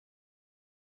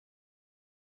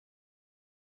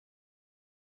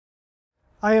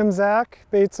I am Zach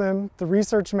Bateson, the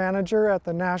research manager at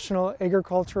the National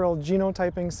Agricultural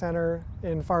Genotyping Center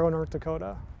in Fargo, North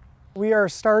Dakota. We are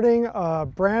starting a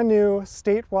brand new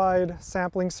statewide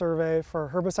sampling survey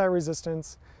for herbicide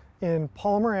resistance in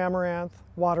Palmer amaranth,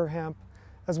 water hemp,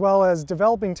 as well as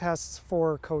developing tests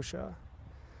for Kochia.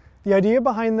 The idea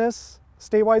behind this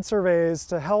statewide survey is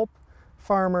to help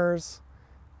farmers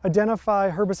identify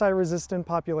herbicide-resistant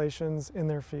populations in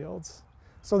their fields.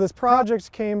 So this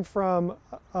project came from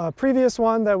a previous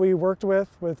one that we worked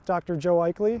with Dr. Joe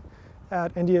Eichley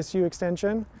at NDSU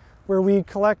Extension, where we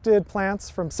collected plants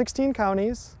from 16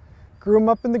 counties, grew them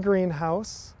up in the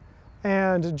greenhouse,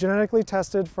 and genetically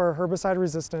tested for herbicide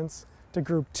resistance to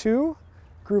Group 2,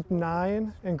 Group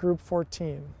 9, and Group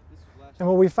 14. And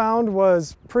what we found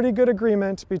was pretty good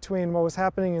agreement between what was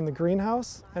happening in the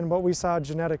greenhouse and what we saw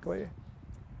genetically.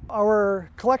 Our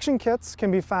collection kits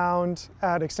can be found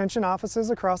at extension offices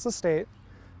across the state.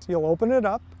 So you'll open it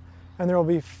up and there will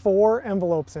be 4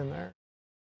 envelopes in there.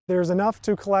 There's enough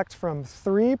to collect from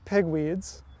 3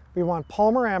 pigweeds. We want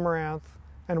Palmer amaranth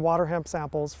and water hemp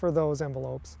samples for those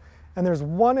envelopes. And there's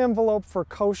 1 envelope for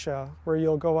Kochia where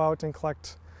you'll go out and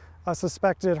collect a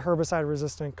suspected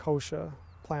herbicide-resistant Kochia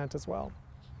plant as well.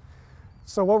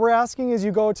 So what we're asking is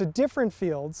you go to different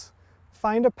fields,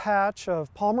 find a patch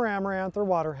of Palmer amaranth or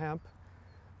water hemp,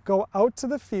 go out to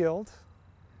the field,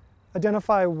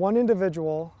 identify 1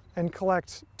 individual, and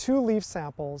collect 2 leaf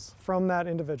samples from that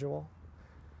individual.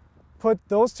 Put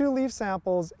those 2 leaf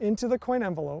samples into the coin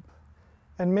envelope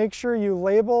and make sure you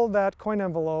label that coin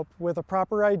envelope with a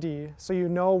proper ID so you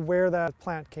know where that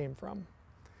plant came from.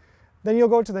 Then you'll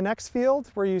go to the next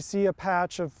field where you see a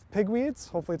patch of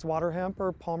pigweeds, hopefully it's water hemp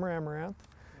or Palmer amaranth.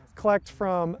 Collect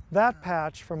from that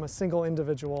patch from a single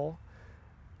individual,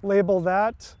 label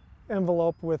that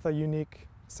envelope with a unique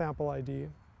sample ID.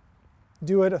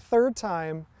 Do it a 3rd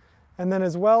time, and then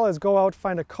as well as go out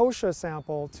find a Kochia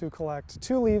sample to collect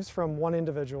 2 leaves from 1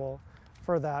 individual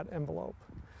for that envelope.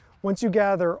 Once you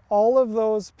gather all of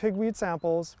those pigweed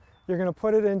samples, you're going to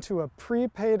put it into a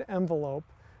prepaid envelope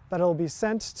that will be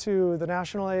sent to the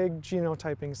National Ag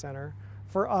Genotyping Center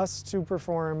for us to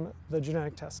perform the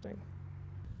genetic testing.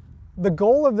 The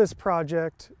goal of this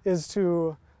project is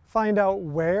to find out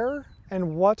where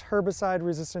and what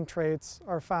herbicide-resistant traits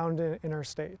are found in our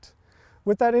state.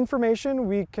 With that information,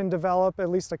 we can develop at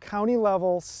least a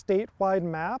county-level, statewide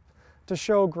map to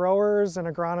show growers and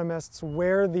agronomists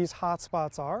where these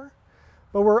hotspots are,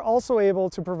 but we're also able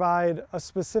to provide a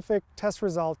specific test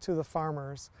result to the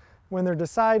farmers when they're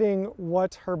deciding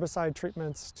what herbicide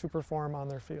treatments to perform on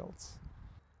their fields.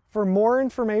 For more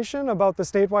information about the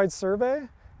statewide survey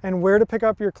and where to pick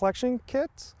up your collection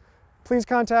kit, please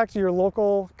contact your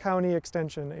local county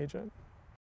extension agent.